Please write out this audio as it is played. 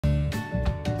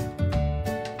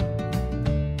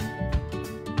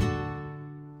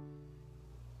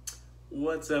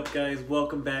What's up, guys?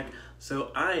 Welcome back.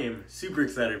 So I am super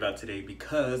excited about today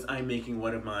because I'm making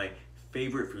one of my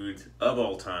favorite foods of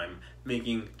all time,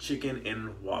 making chicken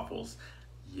and waffles.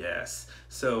 Yes.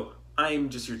 So I'm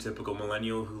just your typical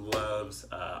millennial who loves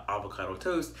avocado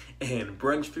toast and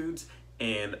brunch foods,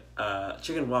 and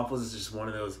chicken and waffles is just one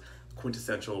of those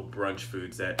quintessential brunch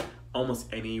foods that almost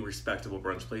any respectable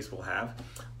brunch place will have.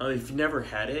 If you've never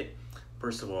had it,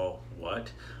 first of all, what?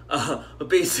 But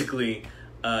basically,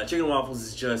 chicken and waffles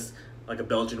is just like a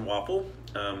Belgian waffle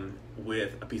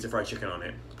with a piece of fried chicken on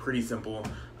it. Pretty simple.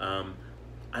 I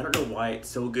don't know why it's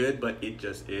so good, but it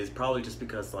just is. Probably just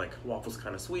because like waffle's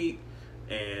kind of sweet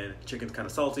and chicken's kind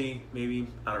of salty, maybe.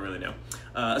 I don't really know.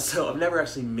 So I've never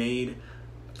actually made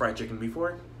fried chicken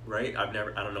before, right? I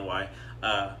don't know why.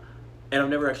 And I've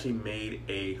never actually made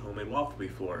a homemade waffle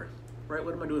before, right?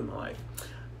 What am I doing in my life?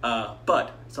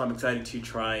 So I'm excited to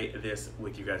try this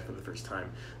with you guys for the first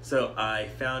time. So I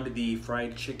found the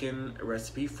fried chicken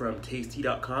recipe from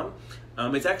tasty.com.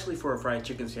 It's actually for a fried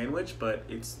chicken sandwich, but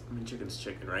chicken's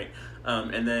chicken, right?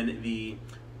 And then the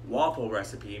waffle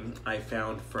recipe I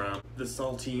found from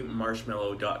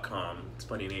thesaltymarshmallow.com. It's a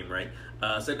funny name, right?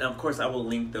 So of course I will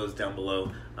link those down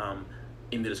below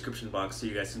in the description box so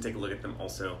you guys can take a look at them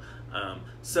also.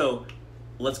 So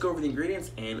let's go over the ingredients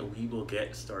and we will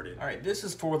get started. All right, this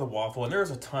is for the waffle, and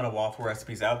there's a ton of waffle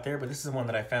recipes out there, but this is one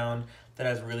that I found that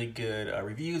has really good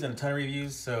reviews and a ton of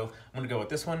reviews, so I'm gonna go with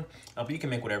this one, but you can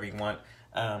make whatever you want.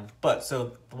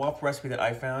 So the waffle recipe that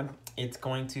I found, it's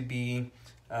going to be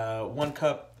about 1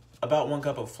 cup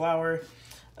of flour,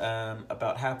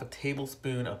 about half a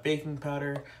tablespoon of baking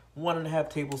powder, 1.5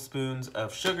 tablespoons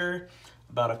of sugar,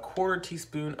 about 1/4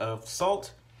 teaspoon of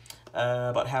salt,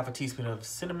 about half a teaspoon of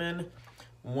cinnamon,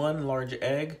 1 large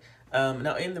egg.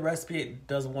 Now in the recipe it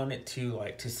does want it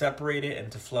to separate it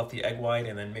and to fluff the egg white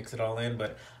and then mix it all in,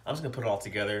 but I'm just gonna put it all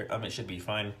together. It should be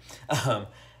fine.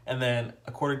 And then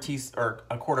a quarter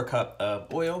cup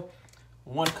of oil,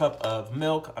 1 cup of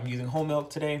milk. I'm using whole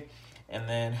milk today, and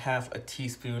then half a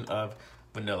teaspoon of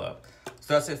vanilla.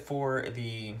 So that's it for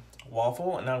the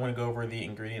waffle, and now I'm gonna go over the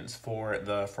ingredients for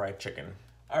the fried chicken.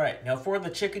 All right, now for the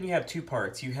chicken, you have 2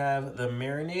 parts. You have the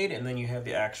marinade, and then you have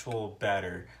the actual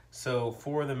batter. So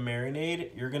for the marinade,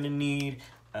 you're gonna need,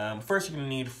 first you're gonna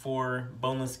need 4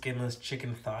 boneless, skinless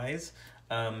chicken thighs.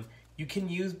 You can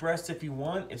use breast if you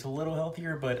want. It's a little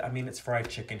healthier, but I mean, it's fried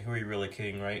chicken. Who are you really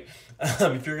kidding, right?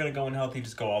 If you're gonna go unhealthy,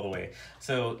 just go all the way.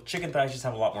 So chicken thighs just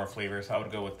have a lot more flavor, so I would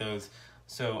go with those.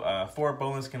 So 4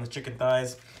 boneless, skinless chicken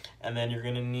thighs, and then you're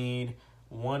gonna need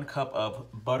 1 cup of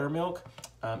buttermilk.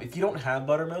 If you don't have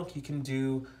buttermilk, you can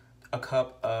do a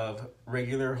cup of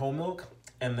regular whole milk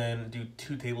and then do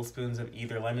 2 tablespoons of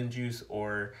either lemon juice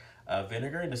or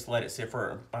vinegar, and just let it sit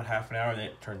for about half an hour, and then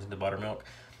it turns into buttermilk.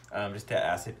 Just that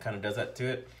acid kind of does that to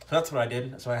it. So that's what I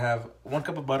did. So I have 1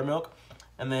 cup of buttermilk,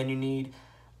 and then you need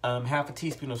half a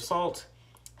teaspoon of salt,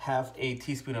 half a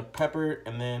teaspoon of pepper,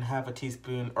 and then half a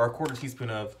teaspoon or 1/4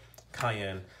 teaspoon of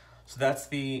cayenne. So that's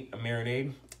the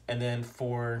marinade. And then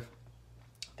for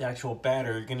the actual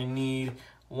batter, you're gonna need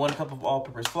 1 cup of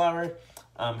all-purpose flour,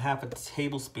 half a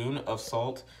tablespoon of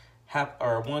salt,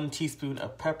 1 teaspoon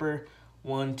of pepper,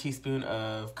 1 teaspoon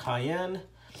of cayenne,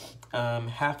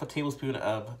 half a tablespoon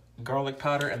of garlic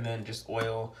powder, and then just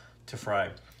oil to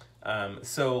fry.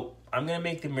 So I'm gonna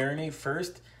make the marinade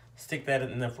first, stick that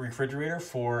in the refrigerator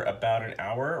for about an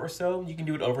hour or so. You can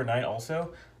do it overnight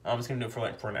also. I'm just gonna do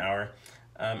it for an hour,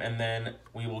 and then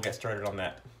we will get started on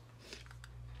that.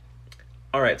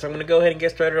 All right, so I'm gonna go ahead and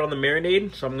get started on the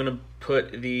marinade. So I'm gonna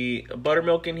put the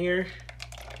buttermilk in here.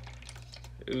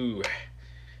 Ooh,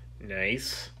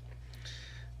 nice.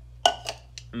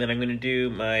 And then I'm gonna do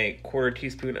my 1/4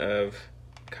 teaspoon of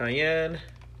cayenne,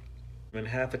 and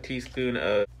half a teaspoon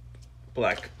of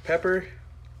black pepper,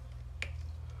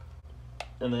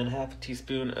 and then half a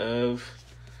teaspoon of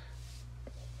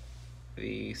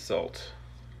the salt.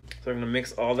 So I'm gonna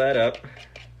mix all that up.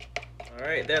 All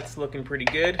right, that's looking pretty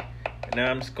good. Now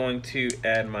I'm just going to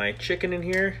add my chicken in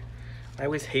here. I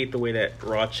always hate the way that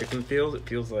raw chicken feels. It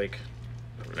feels like,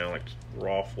 I don't know, like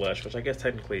raw flesh, which I guess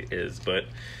technically it is, but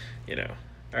you know.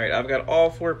 All right, I've got all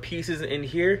 4 pieces in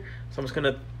here. So I'm just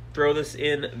gonna throw this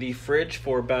in the fridge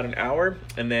for about an hour,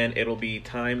 and then it'll be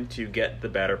time to get the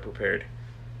batter prepared.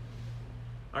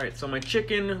 All right, so my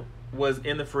chicken was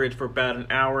in the fridge for about an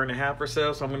hour and a half or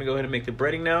so. So I'm gonna go ahead and make the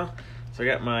breading now. So I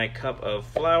got my cup of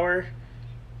flour,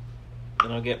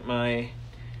 and I'll get my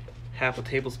half a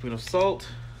tablespoon of salt,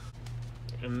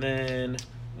 and then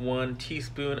 1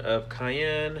 teaspoon of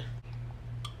cayenne.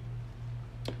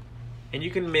 And you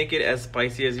can make it as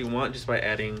spicy as you want just by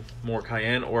adding more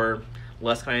cayenne, or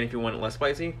less cayenne if you want it less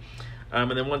spicy.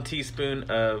 And then 1 teaspoon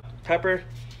of pepper.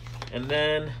 And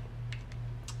then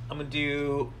I'm gonna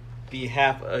do the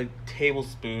half a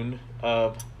tablespoon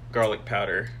of garlic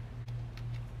powder.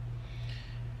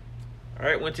 All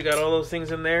right, once you got all those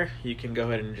things in there, you can go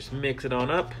ahead and just mix it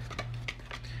on up.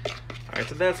 All right,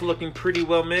 so that's looking pretty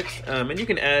well mixed. And you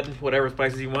can add whatever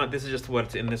spices you want. This is just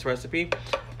what's in this recipe.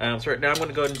 So right now I'm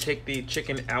gonna go ahead and take the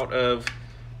chicken out of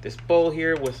this bowl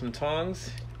here with some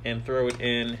tongs and throw it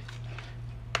in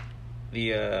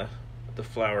the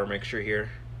flour mixture here.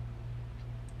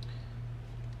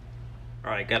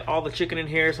 All right, got all the chicken in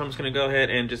here, so I'm just gonna go ahead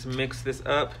and just mix this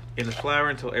up in the flour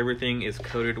until everything is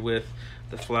coated with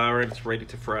the flour and it's ready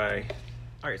to fry.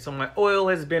 All right, so my oil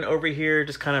has been over here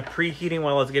just kind of preheating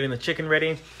while I was getting the chicken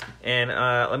ready. And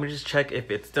let me just check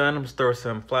if it's done. I'm just throw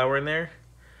some flour in there.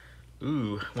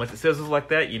 Ooh, once it sizzles like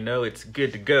that, you know it's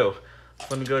good to go. So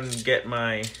let me go ahead and get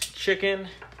my chicken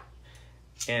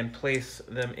and place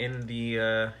them in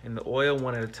the oil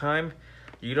one at a time.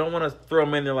 You don't want to throw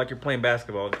them in there like you're playing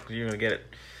basketball because you're gonna get it,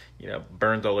 you know,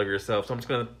 burned all over yourself. So I'm just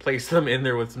gonna place them in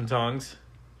there with some tongs.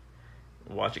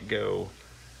 Watch it go.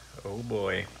 Oh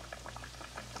boy.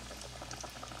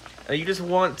 You just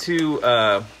want to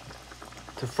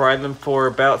fry them for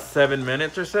about 7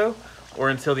 minutes or so, or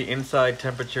until the inside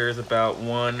temperature is about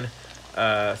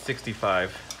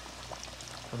 165.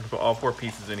 I'm gonna put all 4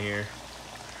 pieces in here.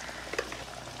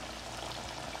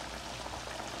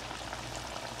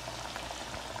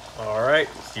 All right,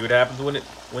 see what happens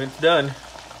when it's done.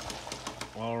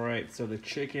 All right, so the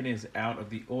chicken is out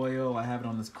of the oil. I have it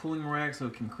on this cooling rack so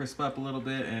it can crisp up a little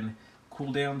bit and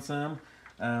cool down some.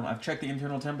 I've checked the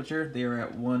internal temperature. They are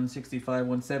at 165,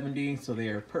 170, so they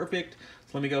are perfect.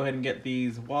 So let me go ahead and get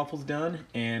these waffles done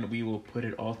and we will put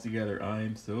it all together.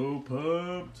 I'm so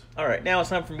pumped. All right, now it's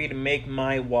time for me to make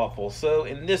my waffles. So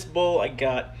in this bowl, I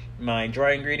got my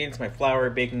dry ingredients, my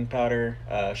flour, baking powder,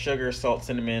 sugar, salt,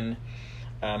 cinnamon.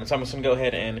 So I'm just gonna go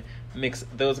ahead and mix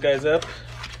those guys up.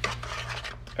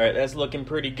 All right, that's looking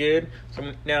pretty good.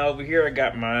 So now over here, I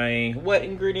got my wet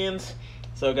ingredients.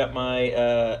 So I got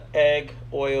my egg,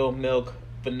 oil, milk,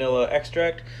 vanilla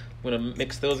extract. I'm gonna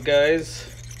mix those guys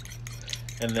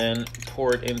and then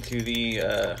pour it into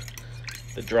the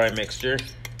dry mixture.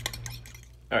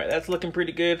 All right, that's looking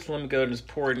pretty good. So let me go and just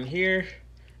pour it in here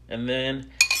and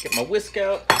then get my whisk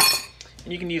out.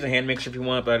 And you can use a hand mixer if you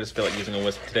want, but I just feel like using a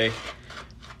whisk today.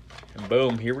 And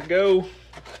boom, here we go. All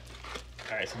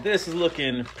right, so this is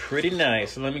looking pretty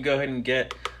nice. So let me go ahead and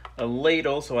get a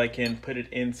ladle so I can put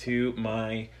it into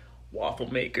my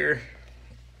waffle maker.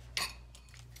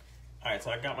 All right, so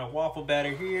I got my waffle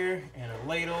batter here and a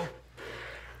ladle.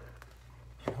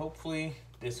 And hopefully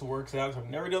this works out. I've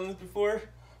never done this before.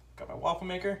 Got my waffle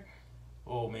maker.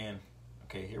 Oh man.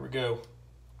 Okay, here we go.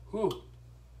 Whew.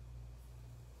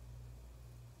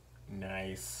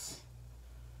 Nice.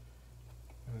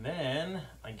 And then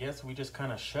I guess we just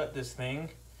kind of shut this thing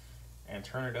and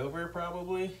turn it over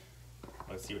probably.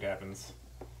 Let's see what happens.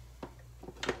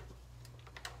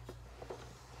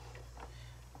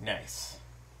 Nice.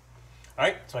 All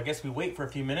right, so I guess we wait for a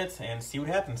few minutes and see what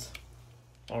happens.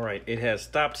 All right, it has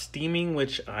stopped steaming,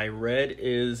 which I read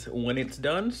is when it's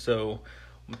done. So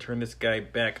I'm gonna turn this guy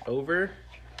back over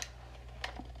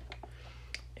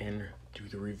and do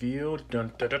the reveal.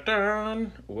 Dun, dun, dun,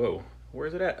 dun. Whoa, where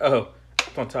is it at? Oh,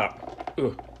 it's on top.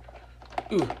 Ooh,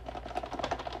 ooh.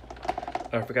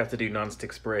 Oh, I forgot to do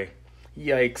nonstick spray.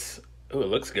 Yikes. Oh, it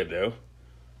looks good though.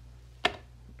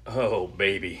 Oh,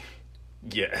 baby.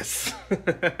 Yes.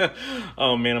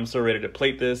 Oh man, I'm so ready to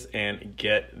plate this and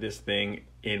get this thing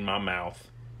in my mouth.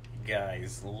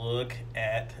 Guys, look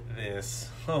at this.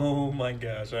 Oh my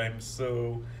gosh, I'm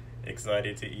so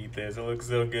excited to eat this. It looks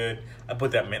so good. I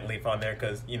put that mint leaf on there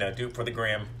because, you know, do it for the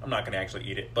gram. I'm not going to actually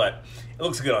eat it, but it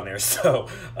looks good on there. So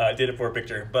I did it for a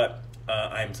picture, but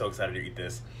I'm so excited to eat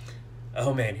this.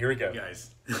 Oh man, here we go. Guys,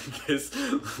 this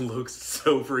looks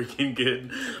so freaking good.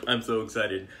 I'm so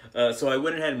excited. So I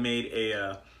went ahead and made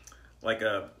a like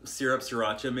a syrup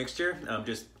sriracha mixture.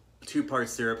 Just 2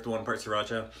 parts syrup to 1 part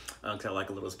sriracha. Cause I like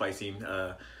a little spicy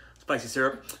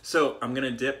syrup. So I'm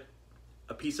gonna dip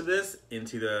a piece of this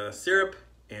into the syrup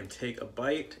and take a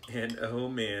bite. And oh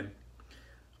man,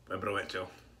 aprovecho.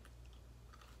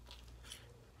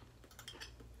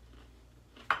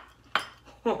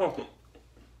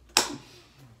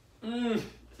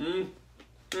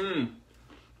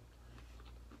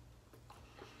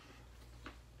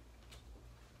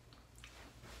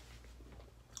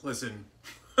 Listen,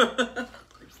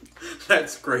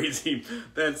 that's crazy.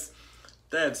 That's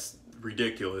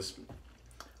ridiculous.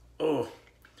 Oh,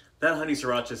 that honey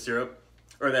sriracha syrup,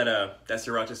 or that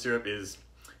sriracha syrup is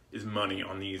money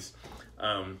on these.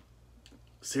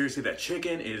 seriously, that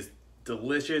chicken is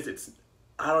delicious.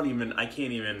 I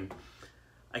can't even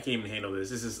handle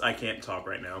this. I can't talk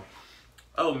right now.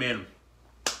 Oh man,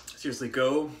 seriously,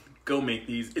 go make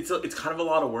these. It's kind of a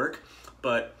lot of work,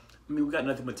 but I mean, we got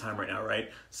nothing but time right now,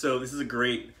 right? So this is a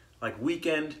great like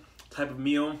weekend type of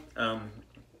meal.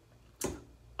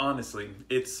 Honestly,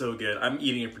 it's so good. I'm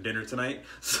eating it for dinner tonight.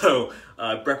 So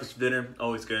breakfast for dinner,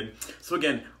 always good. So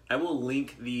again, I will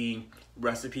link the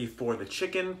recipe for the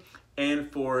chicken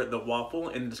and for the waffle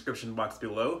in the description box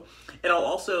below. And I'll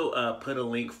also put a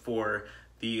link for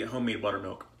the homemade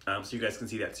buttermilk, so you guys can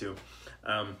see that too.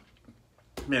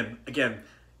 Man, again,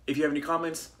 if you have any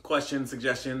comments, questions,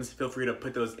 suggestions, feel free to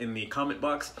put those in the comment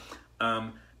box.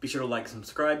 Be sure to like,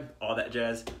 subscribe, all that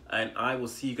jazz, and I will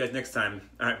see you guys next time.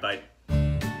 All right, bye.